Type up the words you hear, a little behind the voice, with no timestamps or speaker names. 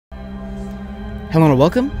Hello and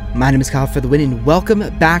welcome, my name is Kyle FtW and welcome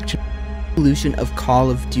back to the evolution of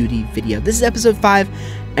Call of Duty video. This is episode 5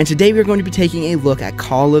 and today we are going to be taking a look at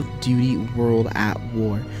Call of Duty World at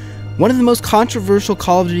War. One of the most controversial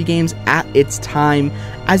Call of Duty games at its time.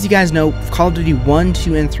 As you guys know, Call of Duty 1,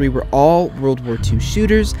 2, and 3 were all World War II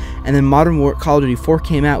shooters, and then Call of Duty 4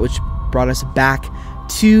 came out, which brought us back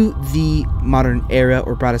to the modern era,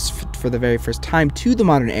 or brought us for the very first time to the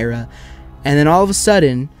modern era, and then all of a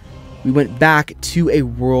sudden we went back to a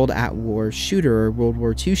World at War shooter, or World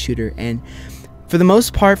War II shooter. And for the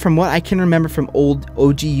most part, from what I can remember from old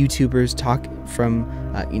OG YouTubers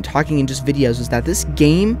talking in just videos, was that this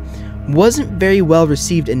game wasn't very well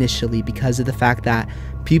received initially because of the fact that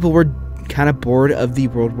people were kind of bored of the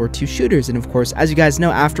World War II shooters. And of course, as you guys know,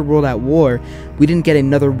 after World at War, we didn't get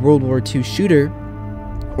another World War II shooter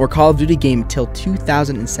or Call of Duty game till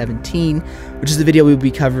 2017, which is the video we'll be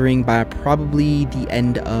covering by probably the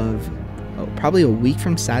end of probably a week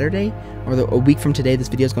from Saturday, or a week from today this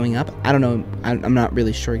video is going up. I don't know, I'm not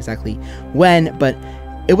really sure exactly when, but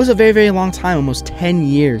it was a very, very long time, almost 10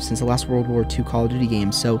 years since the last World War II Call of Duty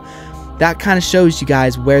game. So that kind of shows you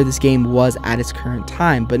guys where this game was at its current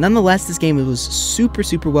time. But nonetheless, this game was super,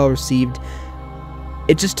 super well received.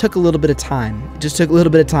 It just took a little bit of time. It just took a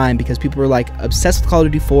little bit of time because people were like obsessed with Call of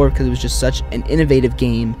Duty 4 because it was just such an innovative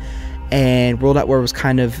game, and World at War was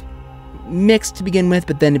kind of mixed to begin with,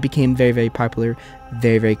 but then it became very, very popular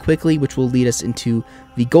very, very quickly, which will lead us into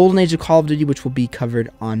the golden age of Call of Duty, which will be covered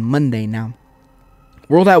on Monday. Now,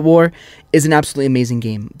 World at War is an absolutely amazing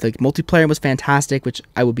game. The multiplayer was fantastic, which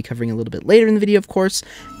I will be covering a little bit later in the video, of course,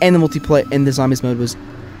 and the multiplayer in the zombies mode was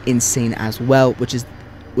insane as well,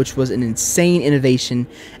 which was an insane innovation,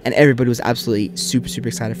 and everybody was absolutely super, super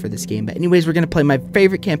excited for this game. But anyways, we're going to play my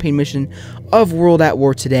favorite campaign mission of World at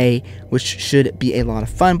War today, which should be a lot of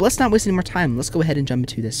fun. But let's not waste any more time. Let's go ahead and jump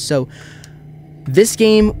into this. So, this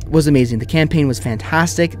game was amazing. The campaign was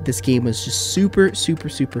fantastic. This game was just super, super,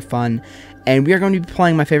 super fun. And we are going to be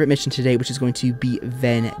playing my favorite mission today, which is going to be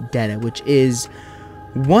Vendetta, which is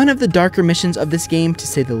one of the darker missions of this game, to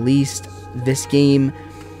say the least. This game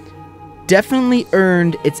definitely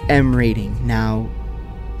earned its M rating. Now,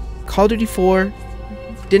 Call of Duty 4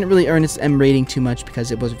 didn't really earn its M rating too much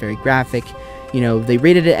because it wasn't very graphic. You know, they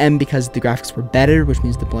rated it M because the graphics were better, which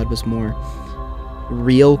means the blood was more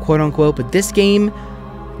real, quote unquote. But this game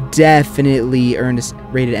definitely earned its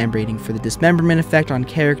rated M rating for the dismemberment effect on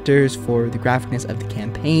characters, for the graphicness of the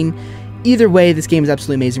campaign. Either way, this game is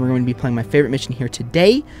absolutely amazing. We're going to be playing my favorite mission here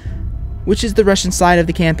today, which is the Russian side of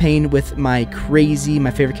the campaign, with my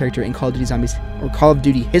favorite character in Call of Duty Zombies, or Call of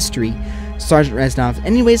Duty history, Sergeant Reznov.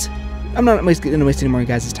 Anyways, I'm not going to waste any more of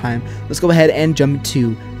you guys' time. Let's go ahead and jump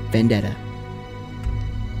to Vendetta.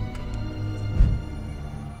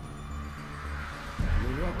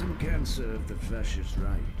 The rotten cancer of the fascist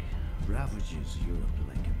Reich ravages Europe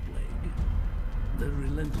like a plague. The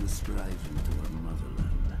relentless drive into our motherland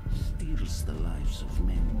steals the lives of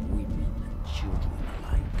men, women, and children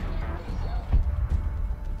alike.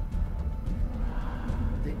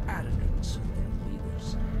 The arrogance of their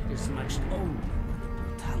leaders is matched only by the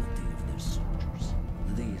brutality of their soldiers.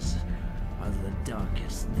 These are the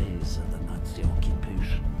darkest days of the Nazi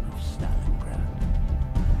occupation of Stalingrad.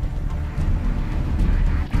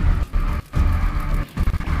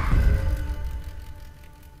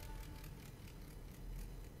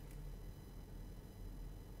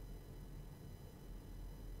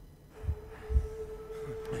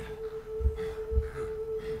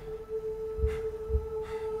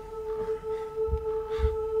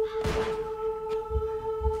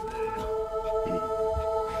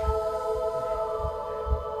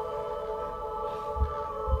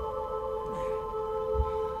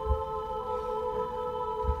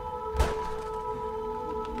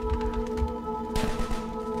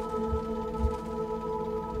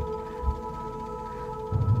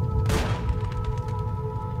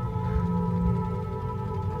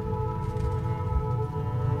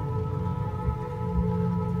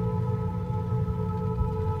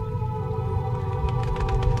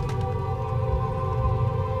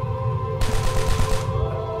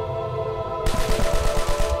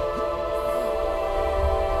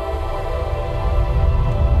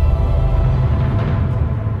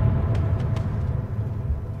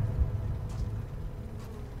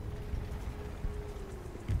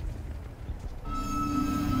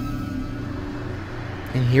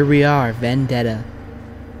 And here we are, Vendetta.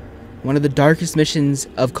 One of the darkest missions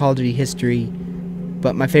of Call of Duty history,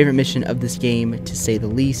 but my favorite mission of this game, to say the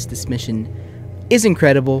least. This mission is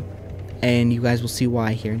incredible, and you guys will see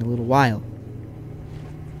why here in a little while.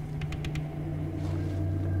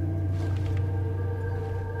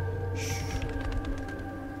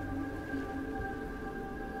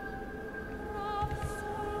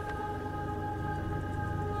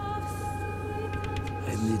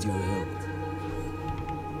 need your help.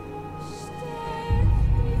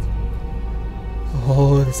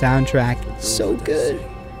 Oh, the soundtrack. It's so good.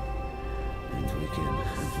 And we can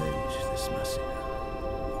avenge this massacre.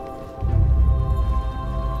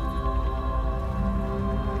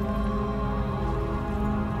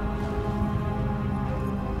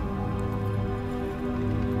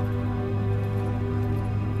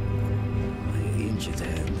 My injured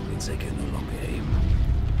hand means I can no longer aim.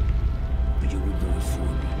 But you will do it for me.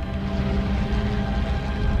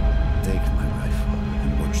 Take my rifle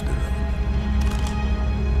and watch the road.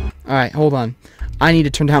 Alright, hold on. I need to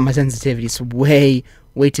turn down my sensitivity. It's way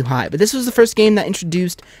too high. But this was the first game that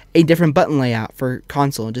introduced a different button layout for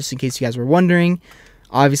console. Just in case you guys were wondering.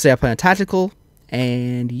 Obviously, I play on tactical.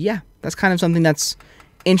 And yeah, that's kind of something that's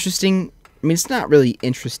interesting. I mean, it's not really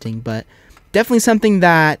interesting, but definitely something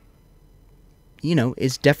that, you know,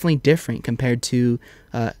 is definitely different compared to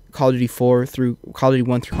Call of Duty 4 through Call of Duty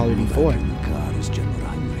 1 through Call of Duty 4.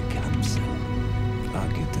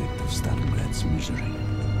 Architect of Stalingrad's misery.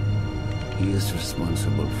 He is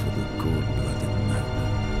responsible for the cold-blooded murder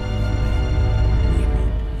of women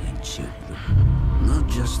and children. Not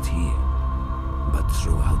just here, but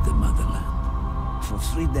throughout the motherland. For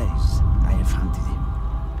 3 days, I have hunted him.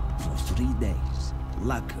 For 3 days,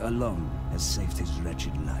 luck alone has saved his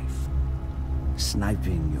wretched life.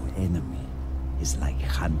 Sniping your enemy is like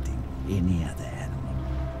hunting any other animal.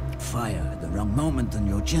 Fire at the wrong moment and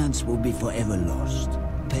your chance will be forever lost.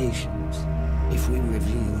 Patience. If we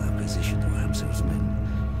reveal our position to Amsel's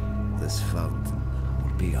men, this fountain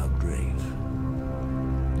will be our grave.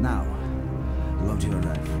 Now, load your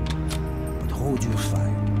rifle, but hold your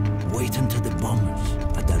fire. Wait until the bombers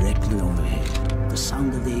are directly overhead. The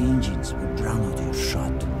sound of the engines will drown out your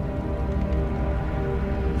shot.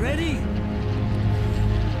 Ready?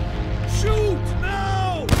 Shoot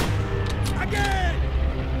now! Again!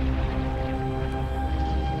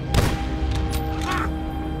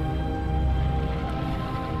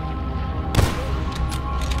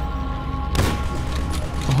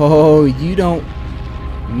 Oh, you don't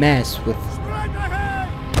mess with...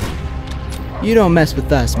 You don't mess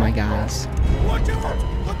with us, my guys.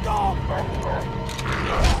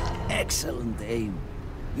 Excellent aim.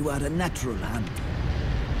 You are a natural hunter.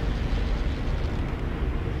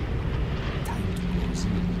 Time to close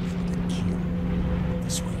in for the kill.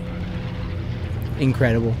 This way.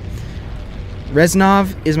 Incredible.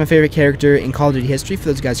 Reznov is my favorite character in Call of Duty history, for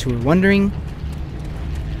those guys who are wondering.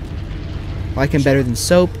 Like him better than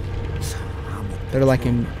Soap. Better like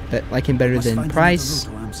him better than Price.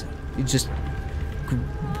 He's just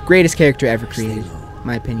greatest character ever created,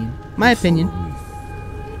 my opinion. My opinion.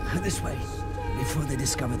 This way, before they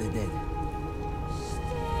discover the dead.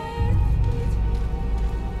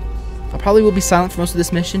 I probably will be silent for most of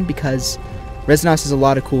this mission because Reznov has a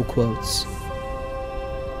lot of cool quotes.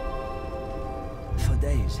 For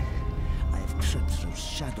days, I have crept through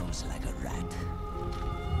shadows like a rat.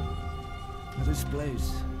 This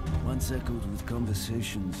place once echoed with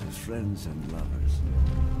conversations of friends and lovers.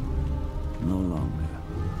 No longer.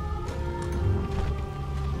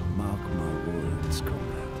 Mark my words,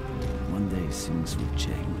 comrade. One day things will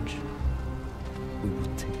change. We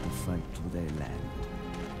will take the fight to their land,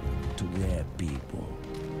 to their people,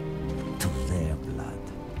 to their blood.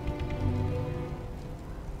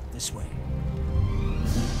 This way.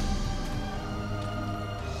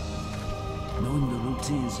 Knowing the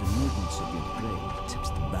routines and movements of your prey tips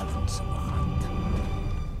the balance of a hunt.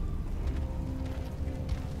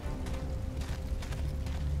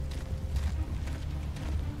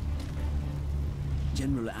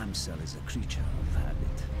 General Amsel is a creature of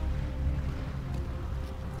habit.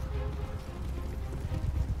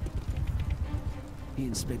 He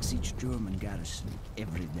inspects each German garrison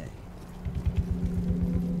every day.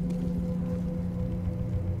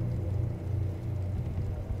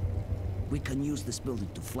 We can use this building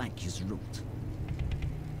to flank his route.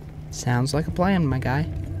 Sounds like a plan, my guy.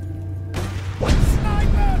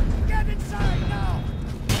 Sniper! Get inside now!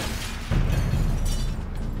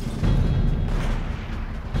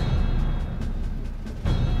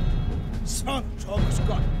 Son, Thomas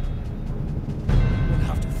got him. We'll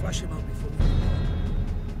have to flush him out before we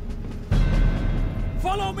go.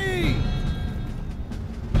 Follow me!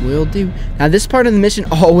 Will do. Now, this part of the mission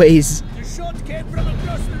always... The shot came from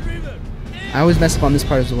across the river. I always mess up on this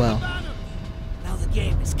part as well. Now the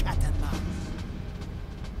game is cat and mouse.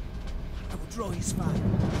 I will draw his fire.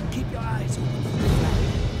 Keep your eyes open for the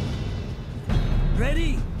flag.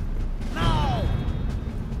 Ready? Now!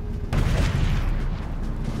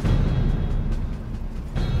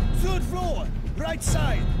 Third floor, right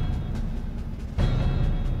side.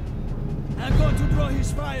 I'm going to draw his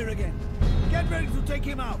Let's fire again. Get ready to take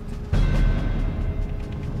him out.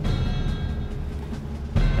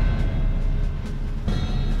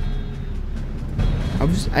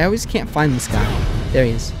 I always can't find this guy. There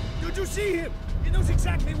he is. Did you see him? He knows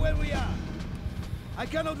exactly where we are. I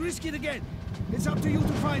cannot risk it again. It's up to you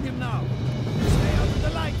to find him now. Stay out of the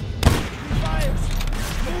light. He fires.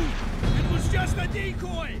 Move. It was just a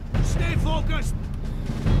decoy. Stay focused.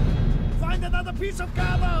 Find another piece of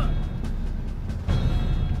cover.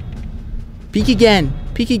 Peek again.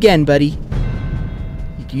 Peek again, buddy.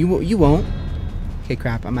 You won't. Okay,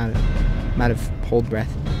 crap. I'm out of hold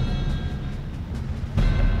breath.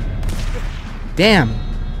 Damn.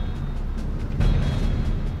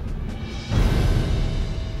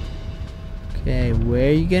 Okay, where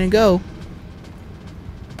are you gonna go?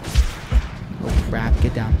 Oh crap,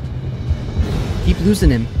 get down. Keep losing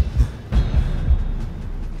him.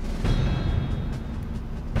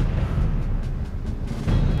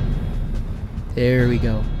 There we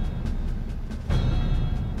go.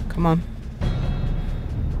 Come on.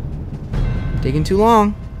 Taking too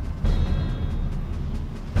long.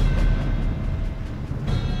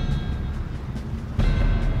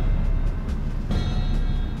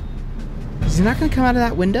 Is he not going to come out of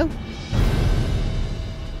that window?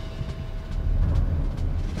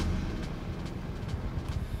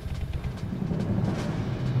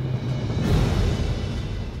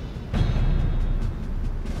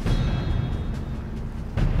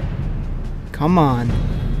 Come on.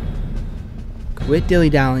 Quit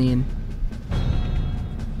dilly-dallying.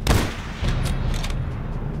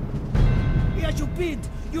 He has you pinned.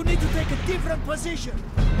 You need to take a different position.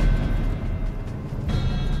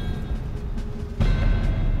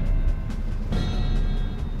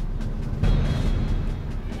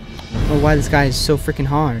 I don't know why this guy is so freaking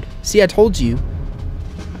hard. See, I told you.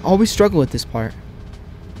 I always struggle with this part.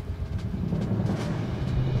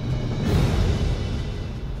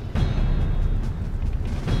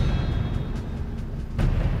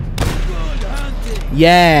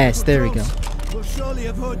 Yes, there we go. We'll surely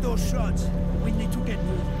have heard those shots. We need to get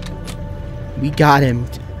moving. We got him.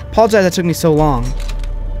 Apologize that took me so long.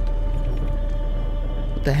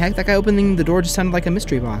 What the heck? That guy opening the door just sounded like a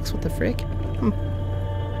mystery box. What the frick?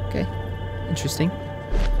 Okay. Interesting.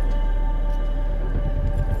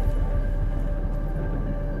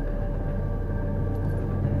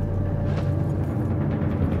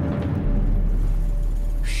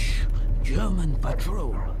 Shh. German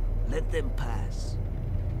patrol. Let them pass.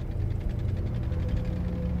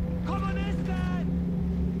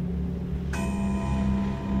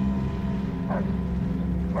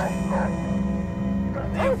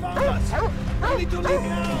 They found us! We need to leave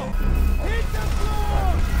now! Hit the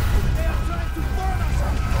floor! They are trying to burn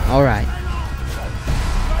us! Alright.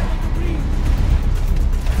 Try to breathe!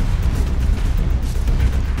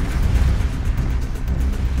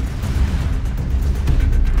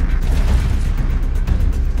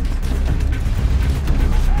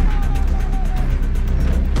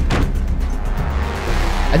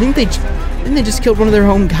 I think they just killed one of their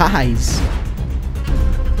own guys.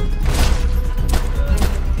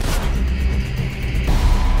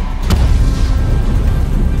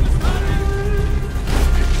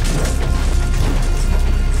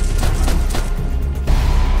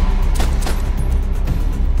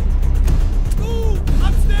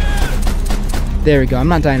 There we go. I'm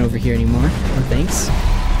not dying over here anymore. No thanks.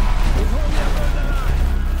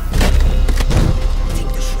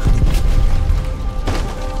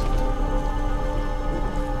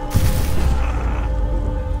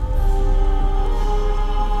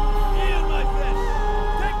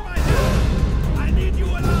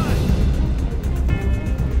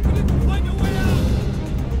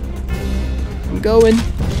 I'm going.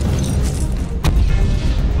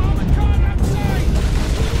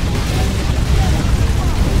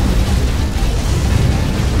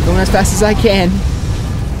 Going as fast as I can.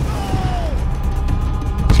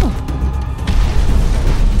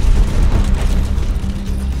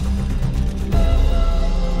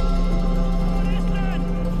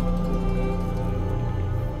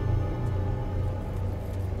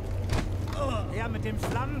 Ja, mit dem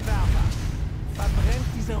Flammenwerfer. Verbrennt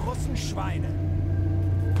diese Russenschweine.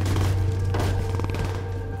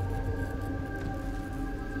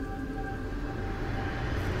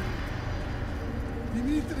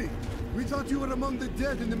 Dimitri, we thought you were among the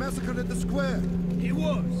dead in the massacre at the square. He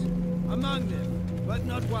was. Among them, but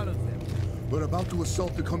not one of them. We're about to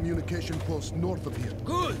assault the communication post north of here.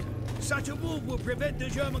 Good. Such a move will prevent the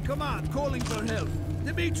German command calling for help.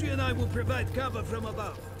 Dimitri and I will provide cover from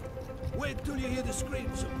above. Wait till you hear the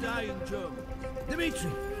screams of dying Germans.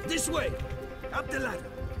 Dimitri, this way! Up the ladder!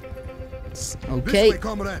 Okay. This way,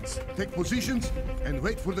 comrades. Take positions and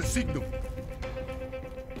wait for the signal.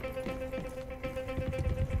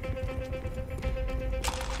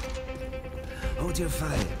 Hold your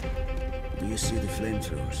fire. Do you see the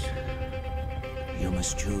flamethrowers? You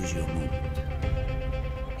must choose your moment.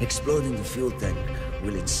 Exploding the fuel tank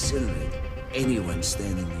will incinerate anyone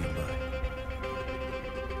standing nearby.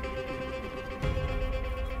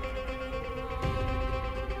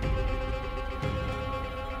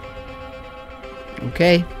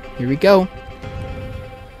 Okay, here we go.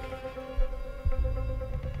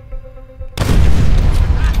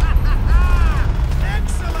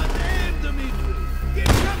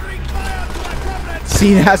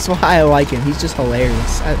 See, that's why I like him. He's just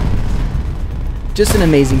hilarious. Just an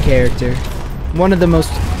amazing character. One of the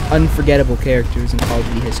most unforgettable characters in Call of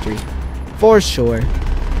Duty history. For sure.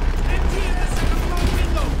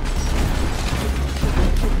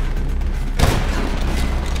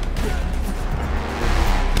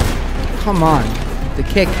 Come on. The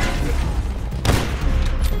kick.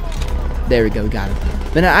 There we go, we got him.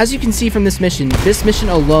 But now, as you can see from this mission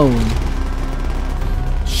alone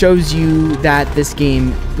shows you that this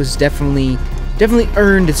game was definitely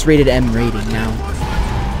earned its rated M rating. Now,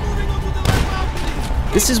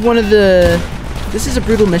 this is a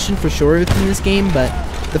brutal mission for sure within this game, but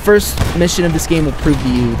the first mission of this game will prove to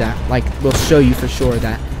you that, like, will show you for sure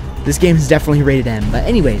that this game is definitely rated M. But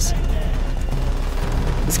anyways,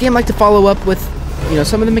 this game I like to follow up with, you know,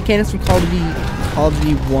 some of the mechanics from Call of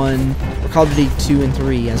Duty 1 or Call of Duty 2 and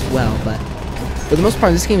 3 as well, but for the most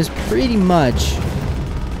part this game is pretty much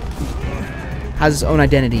has its own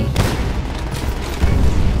identity.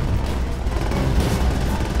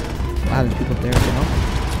 Wow, there's people up there as well.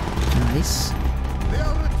 Nice. They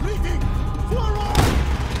are retreating! Forward!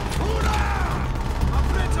 Hoorah! Our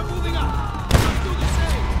friends are moving up! Let's do the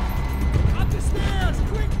same! Up the stairs,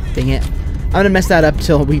 quickly! Dang it. I'm gonna mess that up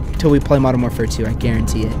till we play Modern Warfare 2, I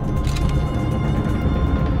guarantee it.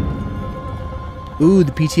 Ooh,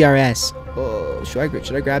 the PTRS. Oh, should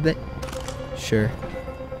I grab it? Sure.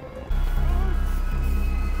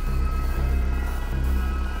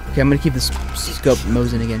 Okay, I'm gonna keep this scope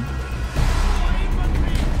mosing again.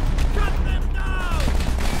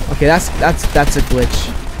 Okay, that's a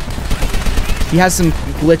glitch. He has some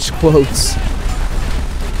glitch quotes.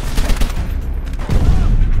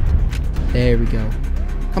 There we go.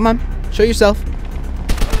 Come on, show yourself.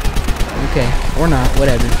 Okay, or not,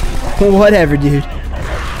 whatever. Whatever, dude.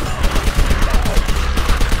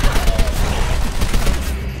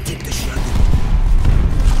 Take the shot.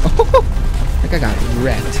 Oh, like I got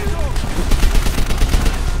wrecked.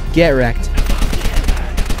 Get wrecked.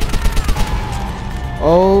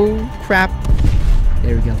 Oh, crap.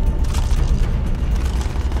 There we go.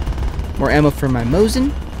 More ammo for my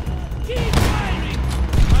Mosin.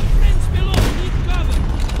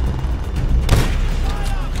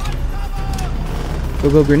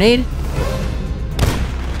 Go grenade.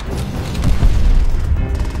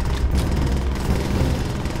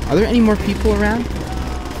 Are there any more people around?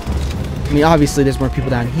 I mean, obviously there's more people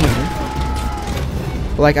down here.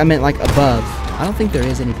 But like, I meant like above. I don't think there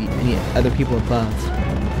is any other people above.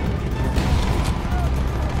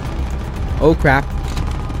 Oh crap.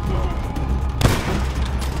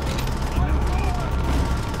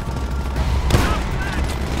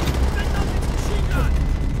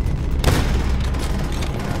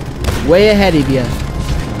 Way ahead of you.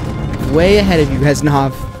 Way ahead of you,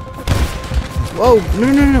 Reznov. Whoa,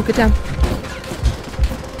 no, get down.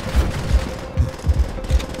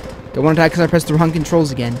 Don't want to die because I pressed the wrong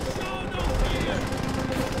controls again.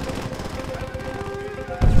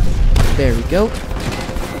 There we go.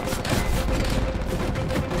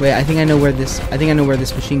 Wait, I think I know where this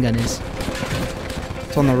machine gun is.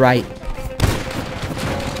 It's on the right.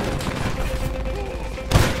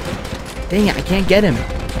 Dang it, I can't get him.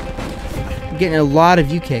 I'm getting a lot of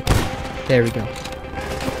U-kick. There we go.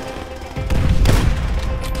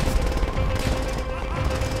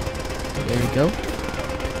 There we go.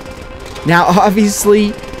 Now,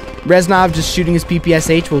 obviously, Reznov just shooting his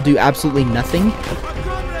PPSH will do absolutely nothing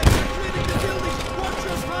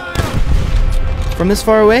from this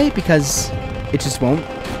far away because it just won't.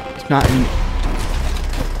 It's not a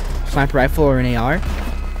sniper rifle or an AR.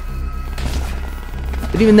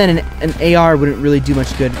 But even then, an AR wouldn't really do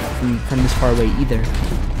much good from this far away either.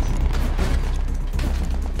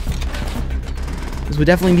 This would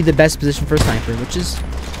definitely be the best position for a sniper, which is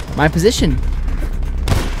my position.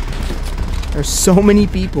 There's so many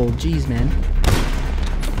people. Jeez, man.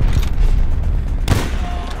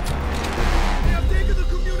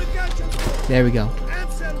 There we go.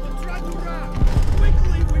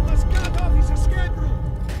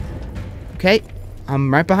 Okay,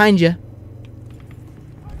 I'm right behind you.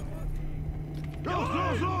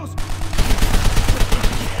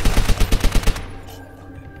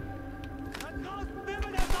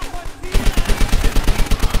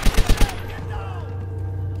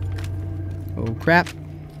 Oh crap.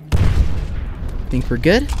 Think we're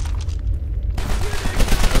good?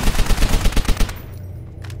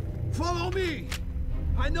 Follow me!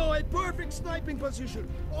 I know a perfect sniping position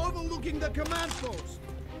overlooking the command post.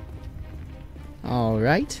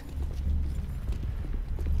 Alright.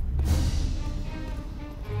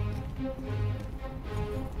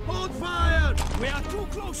 Hold fire! We are too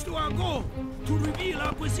close to our goal to reveal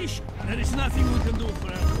our position. There is nothing we can do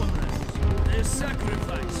for our comrades. Their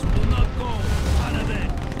sacrifice will not go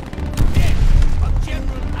unavenged. Death of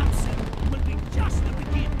General Absent will be just the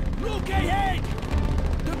beginning. Look ahead!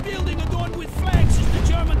 The building adorned with flags is the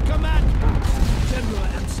German command. General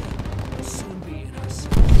Absent will soon be in us.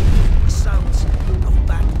 The sounds of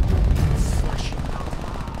battle flashing out.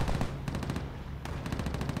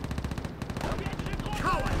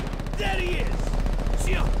 Coward! There he is!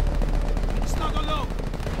 Sir! It's not alone.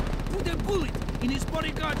 Put a bullet in his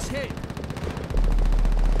bodyguard's head.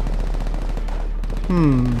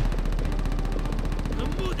 Hmm. The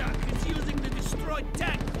Mudak is using the destroyed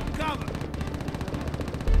tank for cover.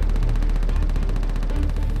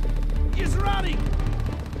 He's running!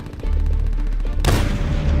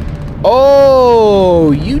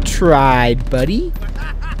 Oh, you tried, buddy.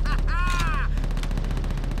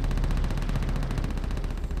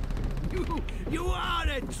 You are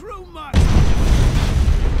a true mark.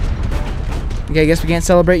 Okay, I guess we can't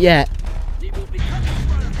celebrate yet. He will be coming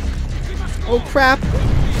for us. We must go. Oh crap.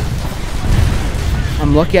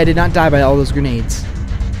 I'm lucky I did not die by all those grenades.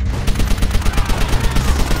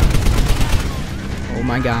 Oh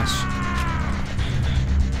my gosh.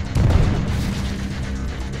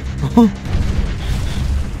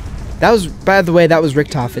 That was, by the way, that was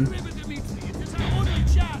Richtofen.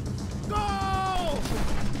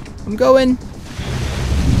 I'm going.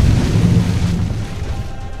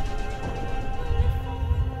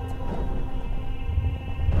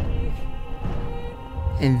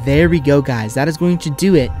 And there we go, guys. That is going to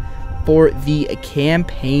do it for the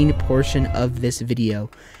campaign portion of this video.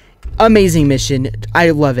 Amazing mission.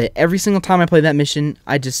 I love it. Every single time I play that mission,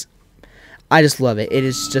 I just love it. It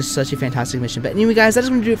is just such a fantastic mission. But anyway, guys, that is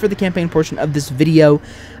going to do it for the campaign portion of this video.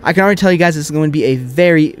 I can already tell you guys this is going to be a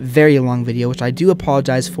very, very long video, which I do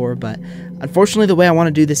apologize for. But unfortunately, the way I want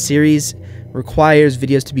to do this series requires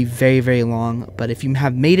videos to be very, very long. But if you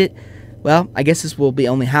have made it, well, I guess this will be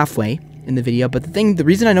only halfway in the video. But the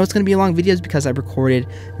reason I know it's going to be a long video is because I recorded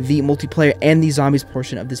the multiplayer and the zombies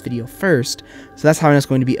portion of this video first. So that's how I know it's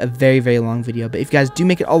going to be a very, very long video. But if you guys do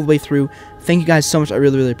make it all the way through, thank you guys so much. I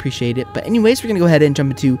really, really appreciate it. But anyways, we're going to go ahead and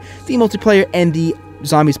jump into the multiplayer and the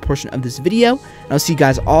zombies portion of this video. And I'll see you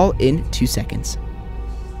guys all in 2 seconds.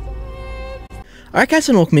 Alright guys,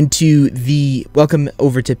 and welcome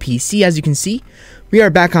over to PC. As you can see, we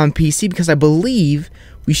are back on PC because I believe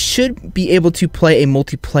we should be able to play a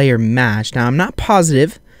multiplayer match. Now, I'm not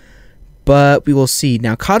positive, but we will see.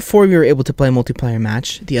 Now, COD 4, we were able to play a multiplayer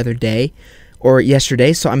match the other day, or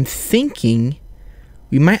yesterday, so I'm thinking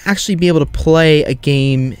we might actually be able to play a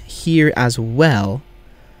game here as well.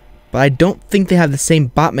 But I don't think they have the same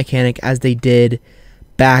bot mechanic as they did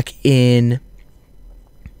back in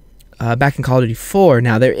Call of Duty 4.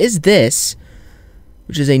 Now, there is this,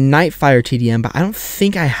 which is a Nightfire TDM, but I don't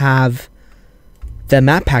think I have the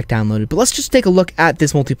map pack downloaded. But let's just take a look at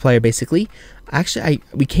this multiplayer. Basically, actually,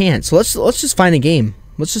 we can't. So let's just find a game.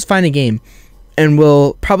 Let's just find a game, and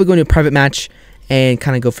we'll probably go into a private match and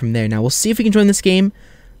kind of go from there. Now we'll see if we can join this game.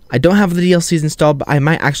 I don't have the DLCs installed, but I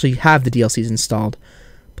might actually have the DLCs installed.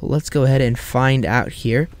 But let's go ahead and find out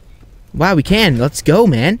here. Wow, we can. Let's go,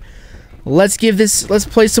 man. Let's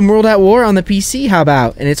play some World at War on the PC. How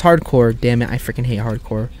about? And it's hardcore. Damn it, I freaking hate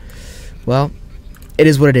hardcore. Well, it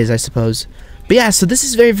is what it is, I suppose. But yeah, so this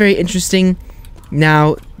is very, very interesting.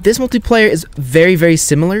 Now, this multiplayer is very, very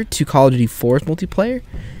similar to Call of Duty 4's multiplayer.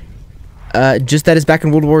 Just that it's back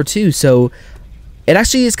in World War II. So it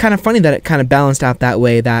actually is kind of funny that it kind of balanced out that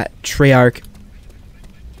way, that Treyarch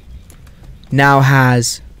now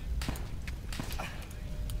has...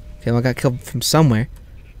 Okay, well, I got killed from somewhere.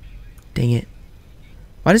 Dang it.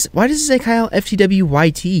 Why does it say Kyle FtW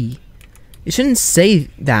YT? It shouldn't say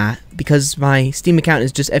that because my Steam account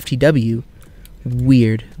is just FTW.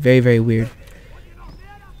 Weird. Very, very weird.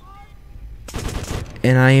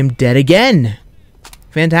 And I am dead again.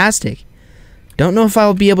 Fantastic. Don't know if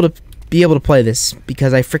I'll be able to play this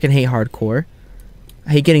because I freaking hate hardcore.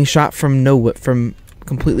 I hate getting shot from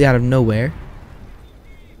completely out of nowhere.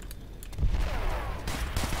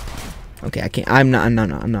 Okay, I can't. I'm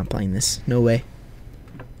not playing this. No way.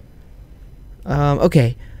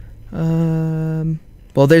 Okay.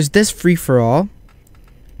 Well, there's this free for all.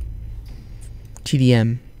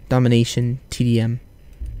 TDM. Domination. TDM.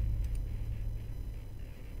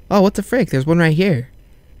 Oh, what the frick? There's one right here.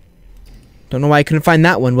 Don't know why I couldn't find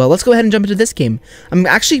that one. Well, let's go ahead and jump into this game. I'm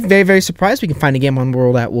actually very, very surprised we can find a game on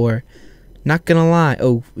World at War. Not gonna lie.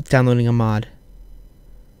 Oh, it's downloading a mod.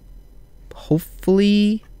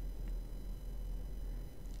 Hopefully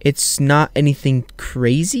it's not anything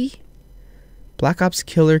crazy. Black Ops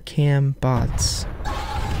Killer Cam bots.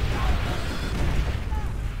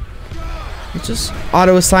 Let's just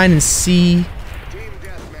auto assign and see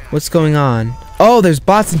what's going on. Oh, there's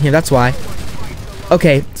bots in here, that's why.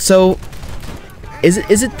 Okay, so is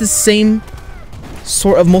it the same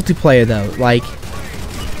sort of multiplayer though? Like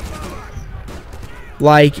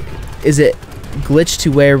is it glitched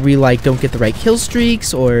to where we like don't get the right kill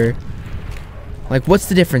streaks, or like what's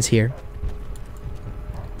the difference here?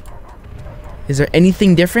 Is there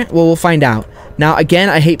anything different? Well, we'll find out. Now again,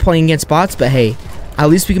 I hate playing against bots, but hey, at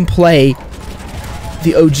least we can play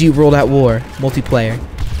the OG World at War multiplayer.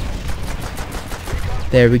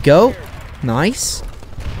 There we go. Nice.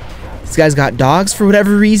 This guy's got dogs for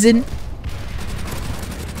whatever reason.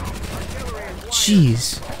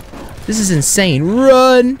 Jeez. This is insane.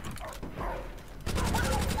 Run!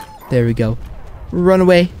 There we go. Run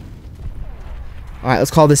away. Alright,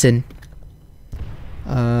 let's call this in.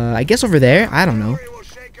 I guess over there? I don't know.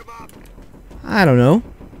 I don't know.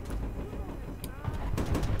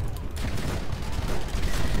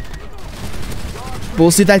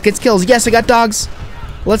 We'll see if that gets kills. Yes, I got dogs.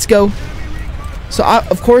 Let's go. So,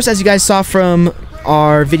 of course, as you guys saw from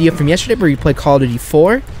our video from yesterday where we played Call of Duty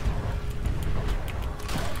 4.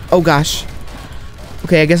 Oh, gosh.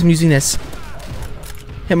 Okay, I guess I'm using this.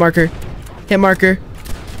 Hit marker. Hit marker.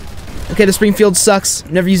 Okay, the Springfield sucks.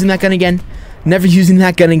 Never using that gun again. Never using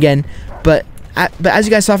that gun again. But as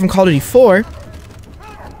you guys saw from Call of Duty 4,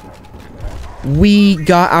 we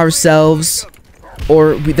got ourselves,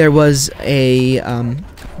 there was a,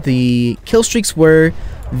 the kill streaks were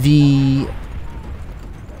the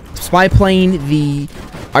spy plane, the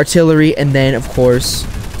artillery, and then, of course,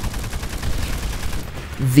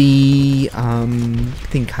 the, I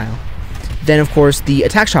think Kyle. Then, of course, the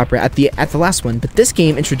attack chopper at the last one. But this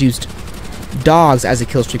game introduced dogs as a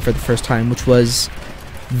kill streak for the first time, which was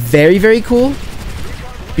very, very cool.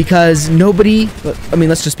 Because nobody, I mean,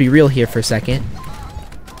 let's just be real here for a second.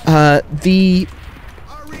 The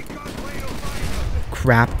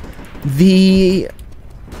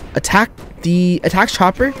attack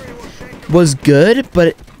chopper was good,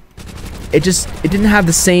 but it didn't have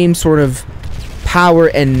the same sort of power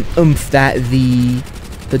and oomph that the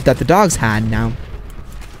dogs had now. And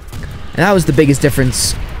that was the biggest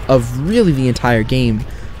difference of really the entire game,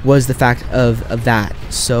 was the fact of that.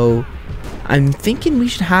 So I'm thinking we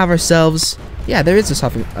should have ourselves, yeah, there is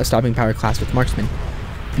a stopping power class with marksman.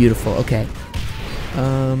 Beautiful. Okay.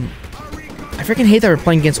 I freaking hate that we're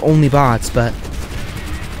playing against only bots, but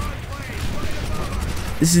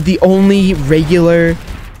this is the only regular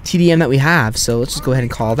TDM that we have, so let's just go ahead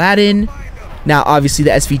and call that in. Now, obviously,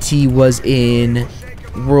 the SVT was in it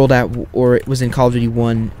was in Call of Duty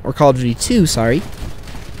 1 or Call of Duty 2, sorry.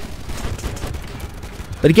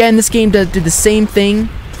 But again, this game did the same thing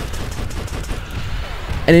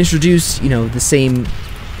and introduced, you know, the same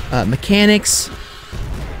mechanics.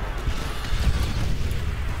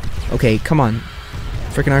 Okay, come on.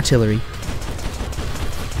 Freaking artillery.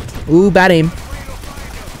 Ooh, bad aim.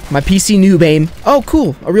 My PC noob aim. Oh,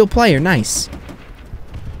 cool. A real player. Nice.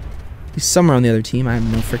 He's somewhere on the other team. I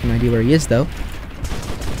have no freaking idea where he is, though.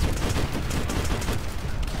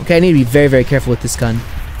 Okay, I need to be very, very careful with this gun.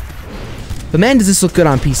 But man, does this look good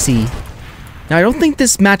on PC. Now, I don't think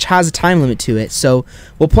this match has a time limit to it, so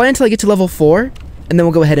we'll play until I get to level 4, and then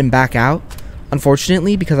we'll go ahead and back out.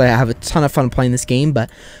 Unfortunately, because I have a ton of fun playing this game, but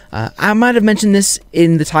I might have mentioned this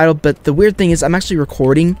in the title, but the weird thing is I'm actually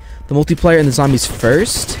recording the multiplayer and the zombies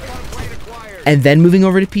first, and then moving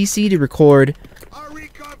over to PC to record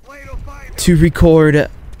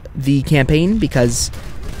the campaign, because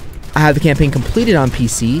I have the campaign completed on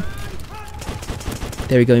PC.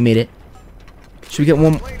 There we go, we made it. Should we get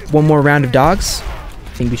one more round of dogs?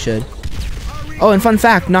 I think we should. Oh, and fun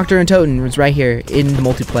fact, Nocturne and Toten was right here in the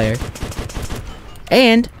multiplayer.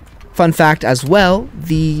 And, fun fact as well,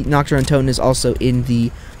 the Nocturne and Toten is also in the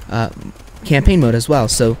campaign mode as well.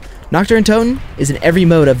 So, Nocturne and Toten is in every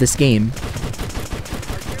mode of this game.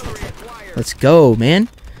 Let's go, man.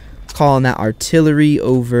 Let's call on that artillery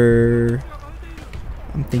over,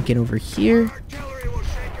 I'm thinking over here,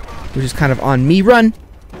 which is kind of on me. Run!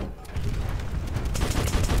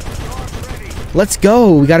 Let's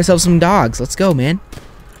go. We got ourselves some dogs. Let's go, man.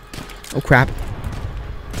 Oh, crap.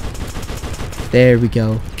 There we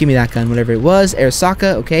go. Give me that gun, whatever it was.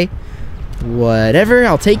 Arasaka, okay. Whatever,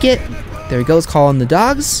 I'll take it. There we go. Let's call on the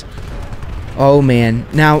dogs. Oh, man.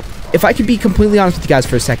 Now, if I could be completely honest with you guys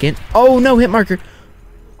for a second. Oh, no, hit marker.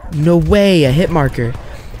 No way, a hit marker.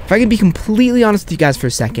 If I could be completely honest with you guys for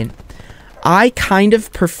a second, I kind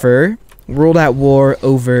of prefer World at War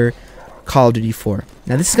over Call of Duty 4.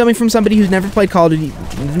 Now, this is coming from somebody who's never played Call of Duty,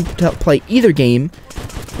 didn't play either game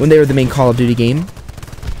when they were the main Call of Duty game.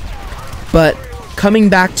 But coming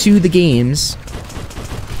back to the games,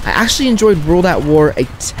 I actually enjoyed World at War a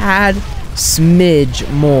tad smidge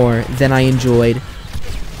more than I enjoyed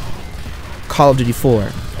Call of Duty 4.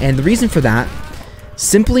 And the reason for that,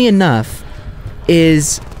 simply enough,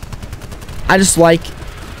 is I just like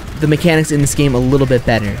the mechanics in this game a little bit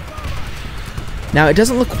better. Now, it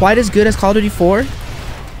doesn't look quite as good as Call of Duty 4.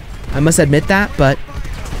 I must admit that, but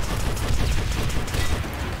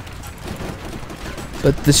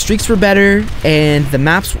the streaks were better, and the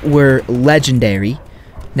maps were legendary.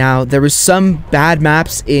 Now, there was some bad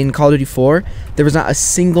maps in Call of Duty 4. There was not a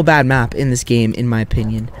single bad map in this game, in my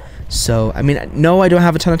opinion. So, I mean, no, I don't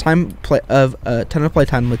have a ton of play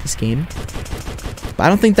time with this game. But I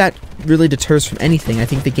don't think that really deters from anything. I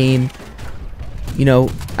think the game, you know,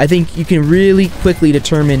 I think you can really quickly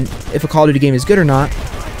determine if a Call of Duty game is good or not,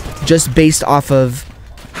 just based off of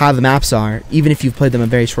how the maps are, even if you've played them a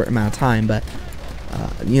very short amount of time. But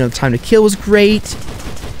you know, the time to kill was great,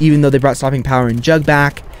 even though they brought stopping power and jug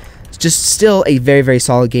back. It's just still a very, very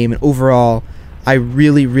solid game, and overall, I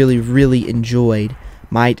really, really, really enjoyed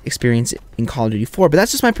my experience in Call of Duty 4. But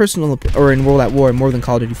that's just my personal, or in World at War more than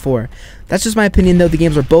Call of Duty 4. That's just my opinion, though. The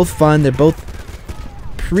games are both fun. They're both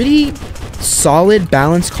pretty solid,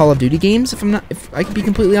 balanced Call of Duty games, if I can be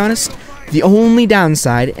completely honest. The only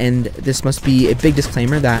downside, and this must be a big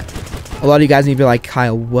disclaimer, that a lot of you guys may be like,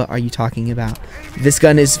 Kyle, what are you talking about? This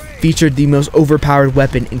gun is featured the most overpowered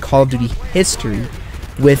weapon in Call of Duty history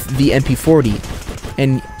with the MP40.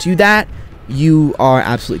 And to that, you are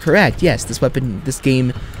absolutely correct. Yes, this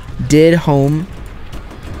game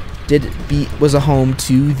was a home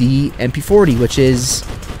to the MP40, which is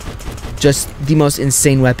just the most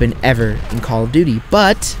insane weapon ever in Call of Duty.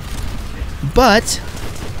 But,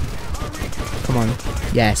 come on.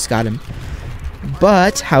 Yes, got him.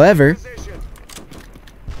 But, however,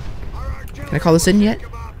 can I call this in yet?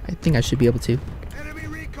 I think I should be able to.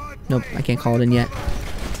 Nope, I can't call it in yet.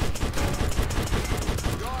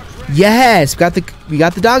 Yes, we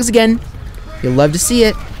got the dogs again. You'll love to see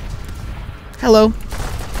it. Hello.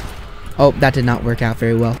 Oh, that did not work out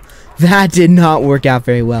very well. That did not work out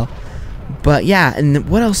very well. But yeah, and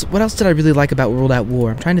what else did I really like about World at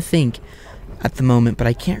War? I'm trying to think at the moment, but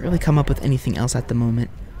I can't really come up with anything else at the moment.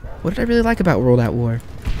 What did I really like about World at War?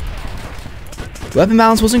 Weapon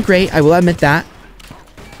balance wasn't great, I will admit that.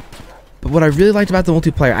 But what I really liked about the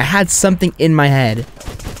multiplayer, I had something in my head,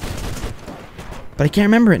 but I can't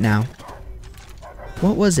remember it now.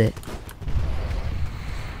 What was it?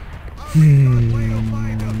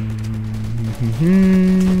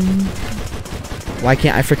 Why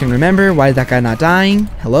can't I freaking remember? Why is that guy not dying?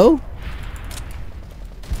 Hello?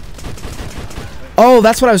 Oh,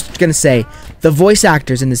 that's what I was gonna say. The voice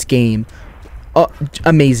actors in this game,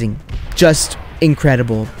 amazing. Just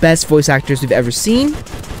incredible. Best voice actors we've ever seen.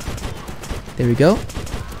 There we go.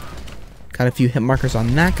 Got a few hit markers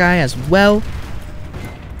on that guy as well.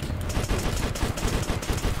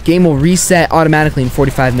 Game will reset automatically in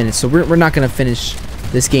 45 minutes, so we're not gonna finish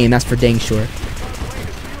this game. That's for dang sure.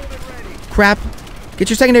 Crap. Get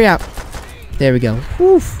your secondary out. There we go.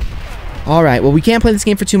 Woof. Alright, well, we can't play this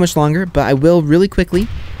game for too much longer, but I will really quickly.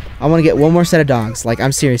 I want to get one more set of dogs. Like,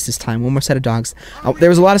 I'm serious this time. One more set of dogs. There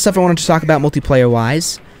was a lot of stuff I wanted to talk about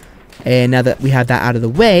multiplayer-wise. And now that we have that out of the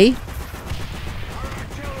way,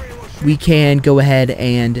 we can go ahead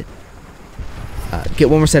and get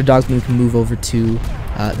one more set of dogs, and we can move over to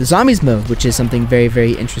the zombies mode, which is something very,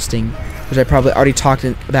 very interesting, which I probably already talked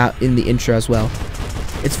about in the intro as well.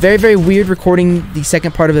 It's very, very weird recording the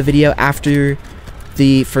second part of a video after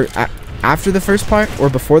the first part,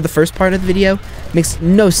 or before the first part of the video. Makes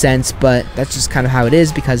no sense, but that's just kind of how it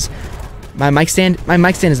is, because my mic stand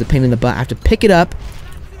is a pain in the butt. I have to pick it up,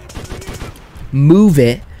 move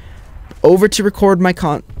it over to record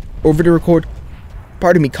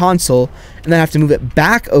console, and then I have to move it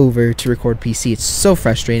back over to record PC. It's so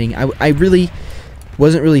frustrating. I really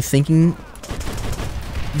wasn't really thinking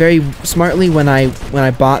very smartly when I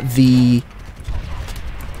bought the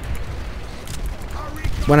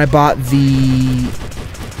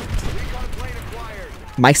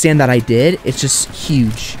mic stand that I did. It's just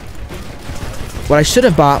huge. What I should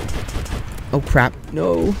have bought... Oh, crap.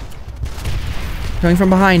 No. Coming from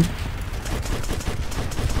behind.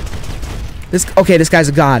 Okay, this guy's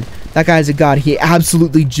a god. That guy's a god. He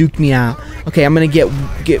absolutely juked me out. Okay, I'm gonna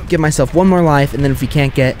give myself one more life, and then if we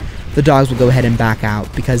can't get the dogs, will go ahead and back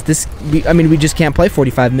out, because this, I mean, we just can't play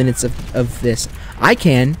 45 minutes of this. I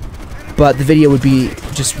can, but the video would be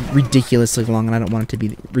just ridiculously long, and I don't want it to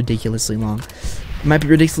be ridiculously long. It might be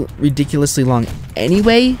ridiculously long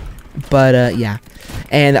anyway, but yeah.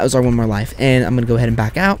 And that was our one more life, and I'm gonna go ahead and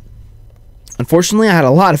back out. Unfortunately, I had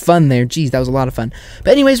a lot of fun there. Jeez, that was a lot of fun.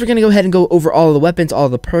 But anyways, we're gonna go ahead and go over all of the weapons, all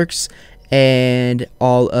of the perks, and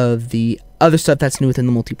all of the other stuff that's new within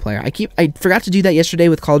the multiplayer. I forgot to do that yesterday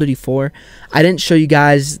with Call of Duty 4. I didn't show you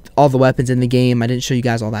guys all the weapons in the game. I didn't show you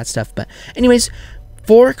guys all that stuff. But anyways,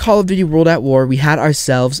 for Call of Duty World at War, we had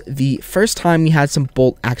ourselves the first time we had some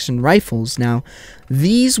bolt action rifles. Now,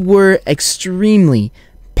 these were extremely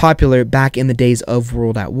popular back in the days of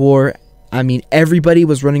World at War. I mean, everybody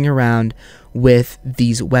was running around with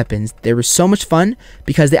these weapons. They were so much fun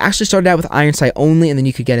because they actually started out with iron sight only, and then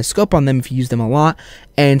you could get a scope on them if you used them a lot.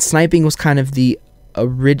 And sniping was kind of the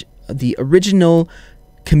original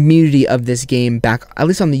community of this game back, at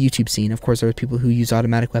least on the YouTube scene. Of course, there were people who used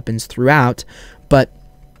automatic weapons throughout, but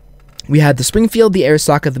we had the Springfield, the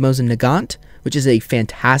Arisaka, the Mosin Nagant, which is a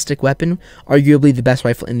fantastic weapon, arguably the best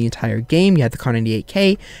rifle in the entire game. You had the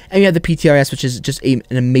Kar98K, and you had the PTRS, which is just an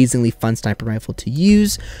amazingly fun sniper rifle to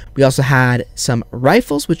use. We also had some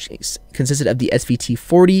rifles, which consisted of the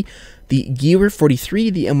SVT-40, the Gewehr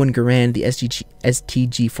 43, the M1 Garand, the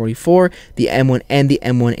STG-44, the M1, and the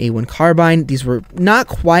M1A1 carbine. These were not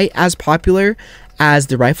quite as popular as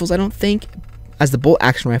the rifles, I don't think, as the bolt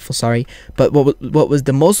action rifle, sorry, but what was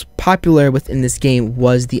the most popular within this game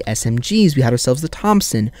was the SMGs. We had ourselves the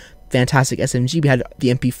Thompson, fantastic SMG. We had the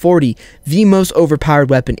MP40, the most overpowered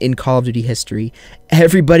weapon in Call of Duty history.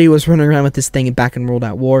 Everybody was running around with this thing back in World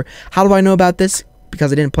at War. How do I know about this?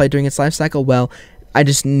 Because I didn't play it during its life cycle? Well, I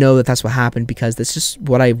just know that that's what happened because that's just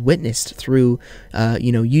what I've witnessed through,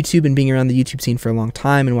 you know, YouTube and being around the YouTube scene for a long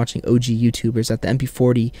time and watching OG YouTubers. That the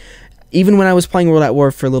MP40, even when I was playing World at War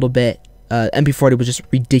for a little bit, MP40 was just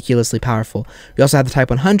ridiculously powerful. We also had the Type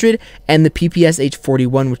 100 and the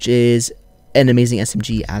PPS-H41, which is an amazing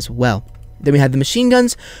SMG as well. Then we had the machine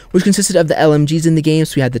guns, which consisted of the LMGs in the game.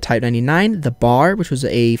 So we had the Type 99, the BAR, which was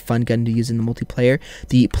a fun gun to use in the multiplayer,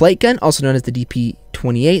 the plate gun, also known as the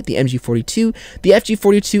DP28, the MG42, the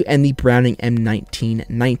FG42, and the Browning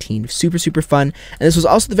M1919. Super, super fun. And this was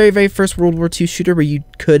also the very, very first World War II shooter where you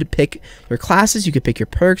could pick your classes, you could pick your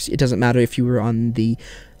perks. It doesn't matter if you were on the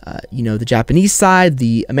you know, the Japanese side,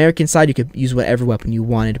 the American side, you could use whatever weapon you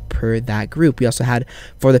wanted per that group. We also had,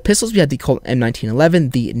 for the pistols, we had the Colt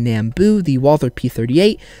M1911, the Nambu, the Walther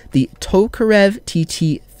P38, the Tokarev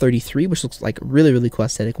TT33, which looks like really, really cool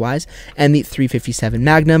aesthetic-wise, and the 357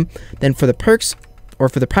 Magnum. Then for the perks, or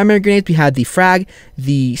for the primary grenades, we had the frag,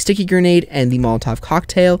 the sticky grenade, and the Molotov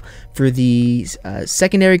cocktail. For the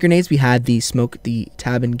secondary grenades, we had the smoke, the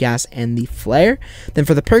tab and gas, and the flare. Then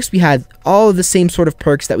for the perks, we had all of the same sort of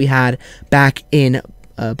perks that we had back in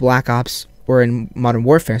Black Ops, or in Modern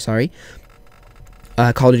Warfare, sorry.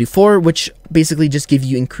 Call of Duty 4, which basically just give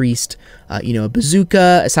you increased, you know, a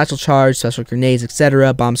bazooka, a satchel charge, special grenades,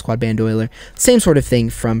 etc., bomb squad, bandoiler, same sort of thing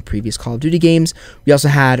from previous Call of Duty games. We also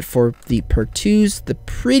had, for the perk 2s,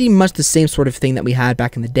 pretty much the same sort of thing that we had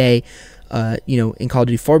back in the day. You know, in Call of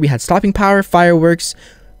Duty 4, we had stopping power, fireworks,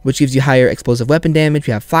 which gives you higher explosive weapon damage.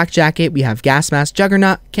 We have flak jacket, we have gas mask,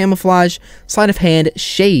 juggernaut, camouflage, sleight of hand,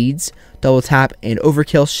 shades, double tap, and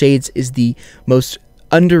overkill. Shades is the most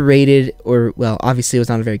underrated, or, well, obviously it was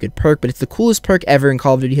not a very good perk, but it's the coolest perk ever in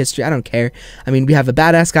Call of Duty history. I don't care. I mean, we have a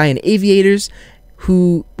badass guy in aviators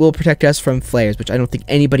who will protect us from flares, which I don't think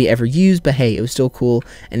anybody ever used, but hey, it was still cool,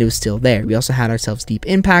 and it was still there. We also had ourselves deep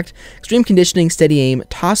impact, extreme conditioning, steady aim,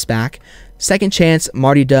 toss back, second chance,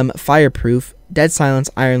 martyrdom, fireproof, dead silence,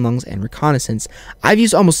 iron lungs, and reconnaissance. I've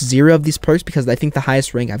used almost 0 of these perks because I think the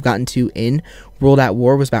highest rank I've gotten to in World at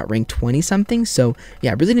War was about rank 20 something. So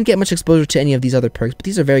yeah, I really didn't get much exposure to any of these other perks, but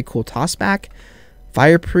these are very cool. Tossback,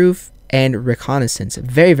 fireproof, and reconnaissance.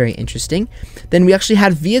 Very, very interesting. Then we actually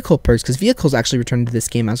had vehicle perks, because vehicles actually returned to this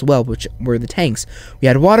game as well, which were the tanks. We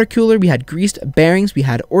had water cooler, we had greased bearings, we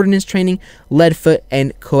had ordnance training, lead foot,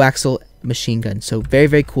 and coaxial machine gun. So very,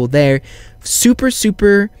 very cool there. Super,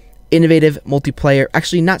 super innovative multiplayer.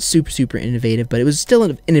 Actually, not super innovative, but it was still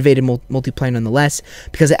an innovative multiplayer nonetheless,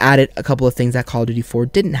 because it added a couple of things that Call of Duty 4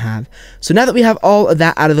 didn't have. So now that we have all of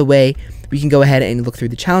that out of the way, we can go ahead and look through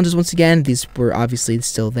the challenges once again. These were obviously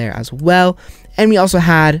still there as well. And we also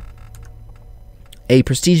had a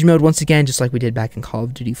prestige mode once again, just like we did back in Call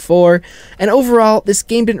of Duty 4. And overall, this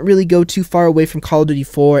game didn't really go too far away from Call of Duty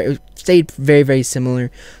 4. It stayed very, very similar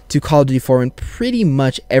to Call of Duty 4 in pretty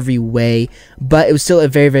much every way, but it was still a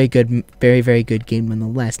very, very good game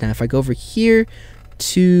nonetheless. Now, if I go over here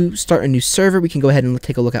to start a new server, we can go ahead and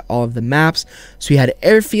take a look at all of the maps. So we had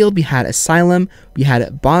Airfield, we had Asylum, we had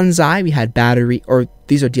Bonsai, we had Battery, or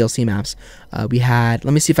these are DLC maps. We had,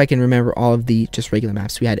 let me see if I can remember all of the just regular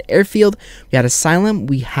maps. We had Airfield, we had Asylum,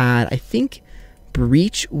 we had, I think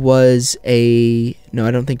Breach was a, no, I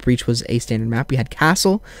don't think Breach was a standard map. We had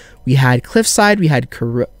Castle, we had Cliffside, we had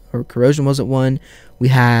Corrosion wasn't one. We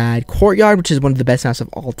had Courtyard, which is one of the best maps of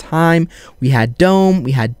all time. We had Dome,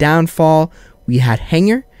 we had Downfall, we had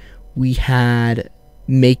Hangar, we had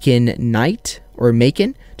Macon Night, or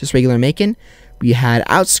Macon, just regular Macon. We had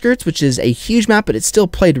Outskirts, which is a huge map, but it still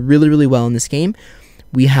played really, really well in this game.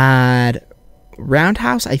 We had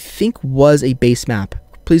Roundhouse, I think was a base map.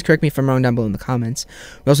 Please correct me if I'm wrong down below in the comments.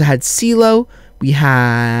 We also had Silo, we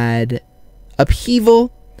had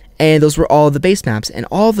Upheaval, and those were all the base maps. And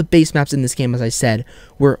all the base maps in this game, as I said,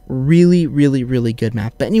 were really, really, really good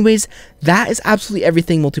map. But anyways, that is absolutely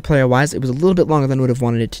everything multiplayer-wise. It was a little bit longer than I would have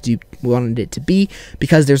wanted it to be,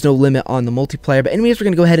 because there's no limit on the multiplayer. But anyways, we're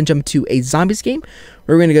going to go ahead and jump into a zombies game.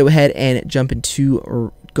 We're going to go ahead and jump into,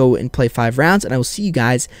 or go and play 5 rounds, and I will see you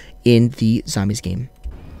guys in the zombies game.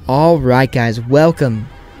 Alright guys, welcome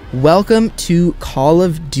to Call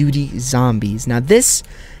of Duty Zombies. Now this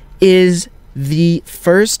is the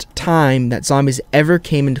first time that zombies ever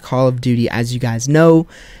came into Call of Duty, as you guys know,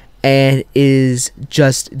 and is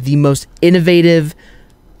just the most innovative,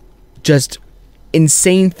 just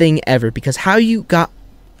insane thing ever, because how you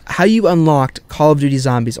unlocked Call of Duty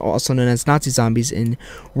Zombies, also known as Nazi Zombies, in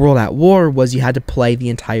World at War was you had to play the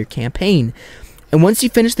entire campaign. And once you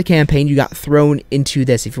finished the campaign, you got thrown into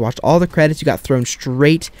this. If you watched all the credits, you got thrown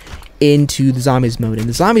straight into the zombies mode. And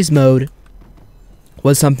the zombies mode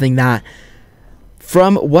was something that,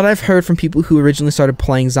 from what I've heard from people who originally started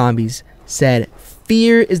playing zombies, said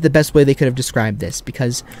fear is the best way they could have described this.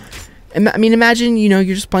 Because, I mean, imagine, you know,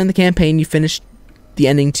 you're just playing the campaign, you finish the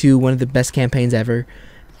ending to one of the best campaigns ever,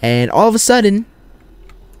 and all of a sudden,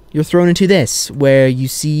 you're thrown into this, where you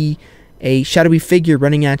see a shadowy figure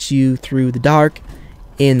running at you through the dark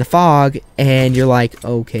in the fog, and you're like,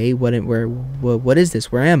 okay, what is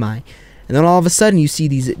this? Where am I? And then all of a sudden, you see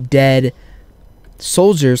these dead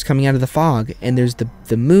soldiers coming out of the fog, and there's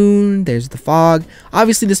the moon, there's the fog.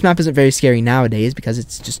 Obviously this map isn't very scary nowadays because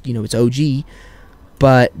it's just, you know, it's OG,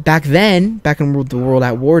 but back then, back in the World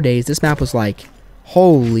at War days, this map was like,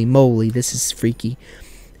 holy moly, this is freaky.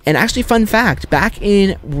 And actually, fun fact, back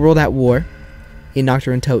in World at War in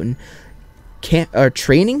Nocturne Toten,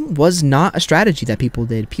 training was not a strategy that people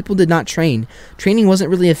did. People did not train. Training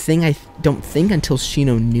wasn't really a thing, I don't think, until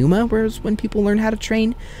Shino Numa, was when people learned how to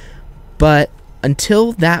train. But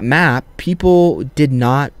until that map, people did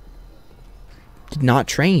not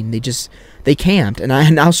train. They camped,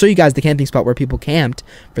 and I'll show you guys the camping spot where people camped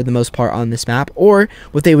for the most part on this map. Or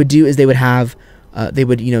what they would do is they would have, they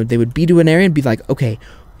would be to an area and be like, okay,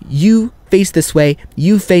 you face this way,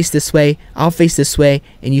 you face this way, I'll face this way,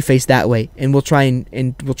 and you face that way, and we'll try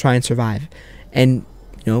and survive. And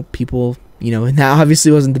you know, people, you know, and that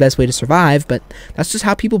obviously wasn't the best way to survive, but that's just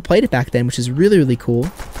how people played it back then, which is really, really cool.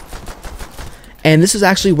 And this is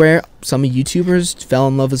actually where some YouTubers fell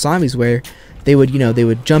in love with zombies, where they would, you know, they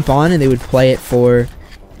would jump on and they would play it for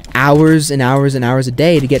hours and hours and hours a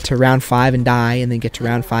day to get to round 5 and die, and then get to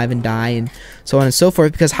round 5 and die, and so on and so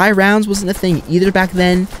forth, because high rounds wasn't a thing either back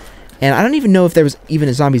then. And I don't even know if there was even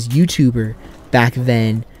a zombies YouTuber back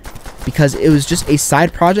then, because it was just a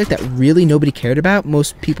side project that really nobody cared about.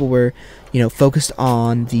 Most people were, you know, focused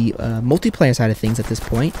on the multiplayer side of things at this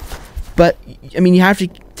point. But I mean, you have to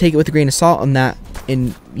take it with a grain of salt on that,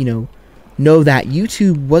 and you know that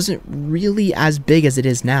YouTube wasn't really as big as it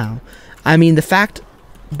is now. I mean, the fact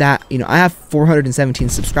that, you know, I have 417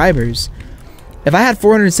 subscribers. If I had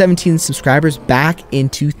 417 subscribers back in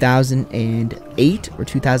 2008 or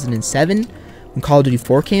 2007 when Call of Duty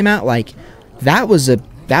 4 came out, like that was a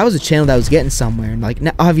channel that was getting somewhere. And like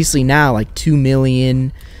obviously now, like 2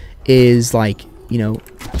 million is like, you know,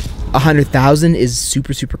 100,000 is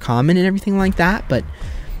super common and everything like that. But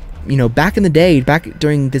you know, back in the day, back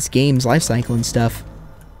during this game's life cycle and stuff,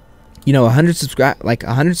 you know, 100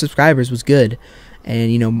 subscribers was good.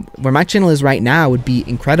 And you know, where my channel is right now would be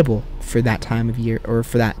incredible for that time of year, or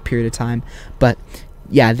for that period of time. But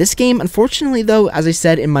yeah, this game, unfortunately though, as I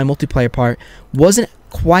said in my multiplayer part, wasn't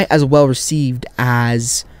quite as well received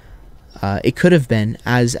as it could have been,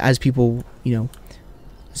 as people, you know,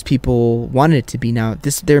 as people wanted it to be. Now,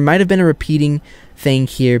 there might have been a repeating thing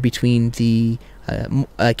here between the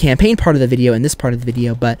campaign part of the video and this part of the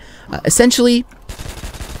video, but essentially,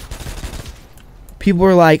 people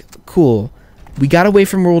were like, cool, we got away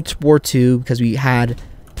from World War II because we had,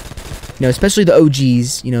 especially the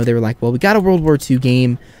OGs, they were like, well, we got a World War II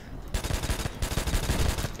game.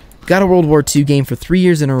 Got a World War II game for 3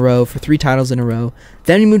 years in a row, for 3 titles in a row.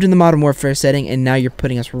 Then we moved in the Modern Warfare setting, and now you're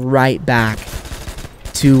putting us right back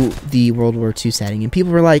to the World War II setting. And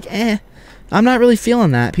people were like, I'm not really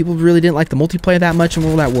feeling that. People really didn't like the multiplayer that much in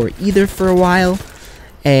World at War either for a while.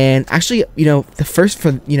 And actually,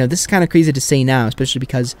 this is kind of crazy to say now, especially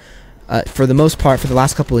because for the most part, for the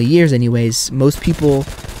last couple of years anyways, most people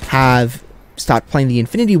have stopped playing the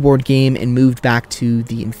Infinity Ward game and moved back to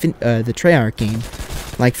the Treyarch game.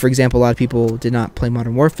 Like, for example, a lot of people did not play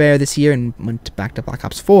Modern Warfare this year and went back to Black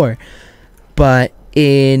Ops 4. But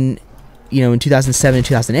in 2007 and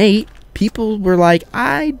 2008, people were like,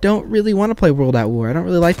 I don't really want to play World at War. I don't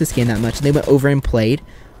really like this game that much. And they went over and played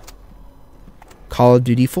Call of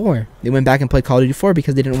Duty 4. They went back and played Call of Duty 4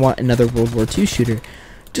 because they didn't want another World War II shooter.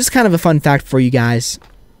 Just kind of a fun fact for you guys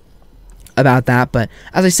about that. But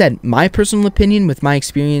as I said, my personal opinion with my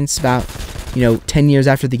experience about, 10 years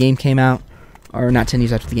after the game came out, or not 10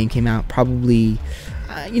 years after the game came out, probably,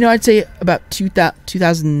 I'd say about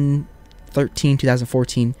 2013,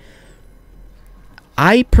 2014,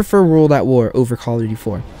 I prefer World at War over Call of Duty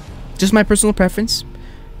 4. Just my personal preference.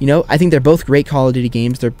 I think they're both great Call of Duty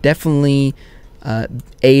games. They're definitely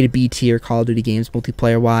A to B tier Call of Duty games,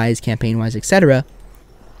 multiplayer-wise, campaign-wise, etc.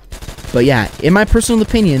 But yeah, in my personal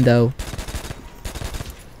opinion, though,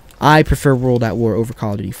 I prefer World at War over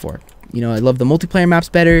Call of Duty 4. I love the multiplayer maps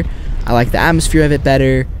better. I like the atmosphere of it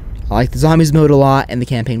better. I like the zombies mode a lot, and the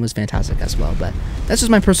campaign was fantastic as well. But that's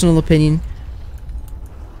just my personal opinion.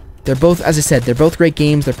 They're both, as I said, they're both great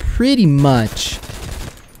games. They're pretty much,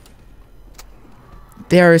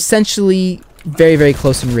 they are essentially very, very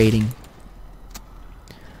close in rating.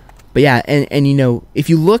 But yeah, and if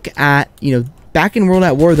you look at, back in World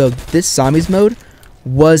at War, though, this zombies mode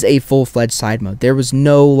was a full-fledged side mode. There was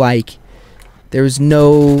no, it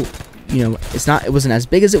wasn't as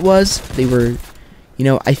big as it was. They were,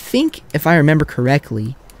 I think, if I remember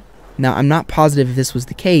correctly, now I'm not positive if this was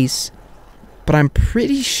the case, but I'm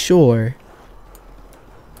pretty sure,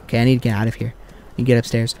 okay, I need to get out of here and get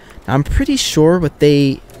upstairs. Now, I'm pretty sure what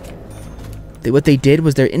they did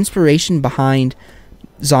was their inspiration behind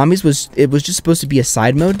zombies was just supposed to be a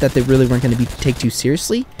side mode that they really weren't going to take too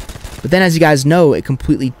seriously. But then, as you guys know, it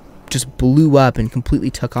completely just blew up and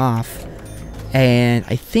completely took off. And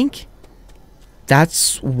I think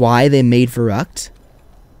that's why they made Verrucht,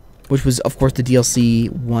 which was, of course, the DLC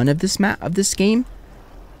 1 of this game.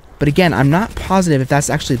 But again, I'm not positive if that's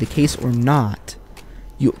actually the case or not.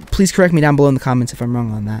 Please correct me down below in the comments if I'm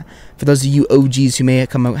wrong on that. For those of you OGs who may have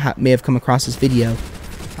come across this video,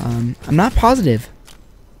 I'm not positive.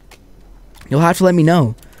 You'll have to let me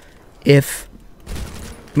know if.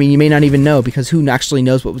 I mean, you may not even know, because who actually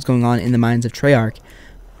knows what was going on in the minds of Treyarch.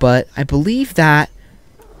 But I believe that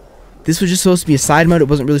this was just supposed to be a side mode. It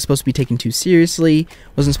wasn't really supposed to be taken too seriously. It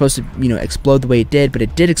wasn't supposed to, explode the way it did, but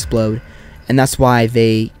it did explode. And that's why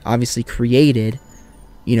they obviously created,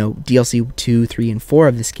 DLC 2, 3, and 4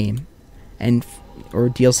 of this game. Or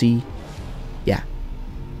DLC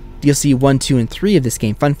 1, 2, and 3 of this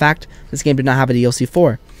game. Fun fact, this game did not have a DLC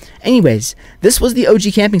 4. Anyways, this was the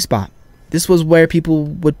OG camping spot. This was where people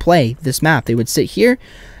would play this map. They would sit here,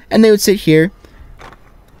 and they would sit here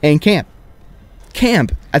and camp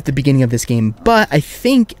at the beginning of this game. But I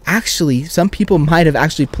think, actually, some people might have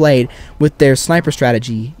actually played with their sniper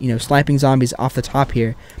strategy, sniping zombies off the top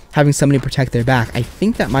here, having somebody protect their back. I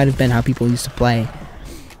think that might have been how people used to play,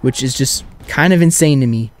 which is just kind of insane to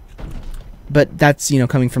me. But that's,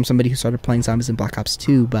 coming from somebody who started playing zombies in Black Ops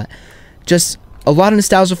 2. But just a lot of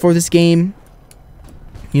nostalgia for this game.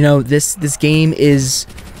 This game is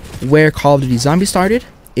where Call of Duty Zombies started,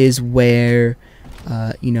 is where,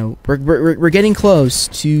 we're getting close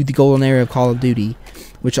to the golden era of Call of Duty,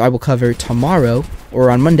 which I will cover tomorrow, or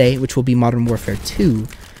on Monday, which will be Modern Warfare 2,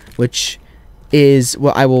 which is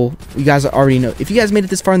what you guys already know. If you guys made it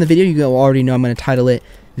this far in the video, you already know I'm going to title it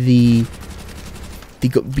the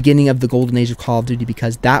beginning of the golden age of Call of Duty,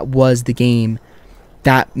 because that was the game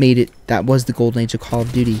that made it, that was the golden age of Call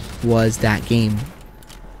of Duty, was that game.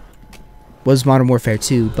 Was Modern Warfare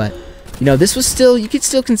 2, but this was still, you could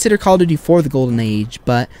still consider Call of Duty 4 the golden age.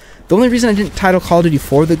 But the only reason I didn't title Call of Duty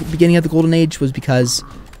 4 the beginning of the golden age was because,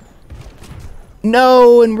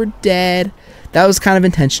 no, and we're dead. That was kind of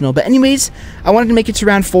intentional. But anyways, I wanted to make it to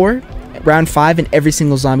round 4, round 5, and every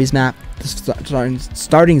single zombies map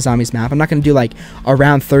starting zombies map. I'm not going to do like a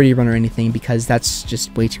round 30 run or anything because that's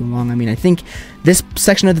just way too long. I mean, I think this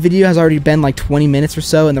section of the video has already been like 20 minutes or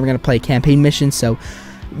so, and then we're going to play a campaign mission, so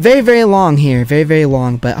very, very long here, very, very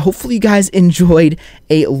long, but hopefully you guys enjoyed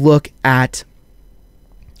a look at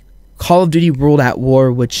Call of Duty World at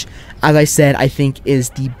War, which, as I said, I think is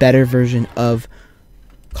the better version of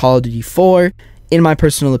Call of Duty 4, in my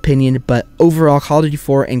personal opinion. But overall, Call of Duty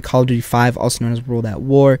 4 and Call of Duty 5, also known as World at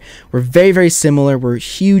War, were very, very similar, were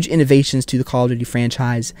huge innovations to the Call of Duty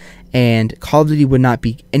franchise, and Call of Duty would not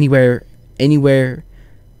be anywhere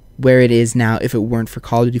where it is now if it weren't for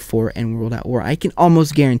Call of Duty 4 and World at War. I can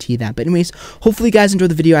almost guarantee that. But anyways, hopefully you guys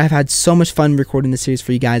enjoyed the video. I've had so much fun recording this series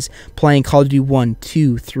for you guys, playing Call of Duty 1,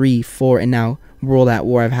 2, 3, 4, and now World at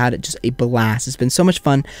War. I've had just a blast. It's been so much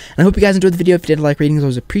fun, and I hope you guys enjoyed the video. If you did, like ratings, I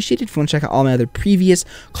was appreciated. If you want to check out all my other previous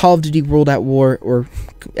Call of Duty World at War or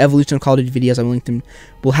Evolution of Call of Duty videos, I will link them.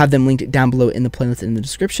 We'll have them linked down below in the playlist in the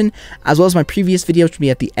description, as well as my previous video, which will be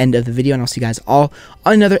at the end of the video. And I'll see you guys all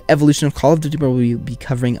on another Evolution of Call of Duty, where we'll be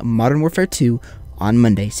covering Modern Warfare 2 on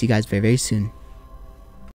Monday. See you guys very, very soon.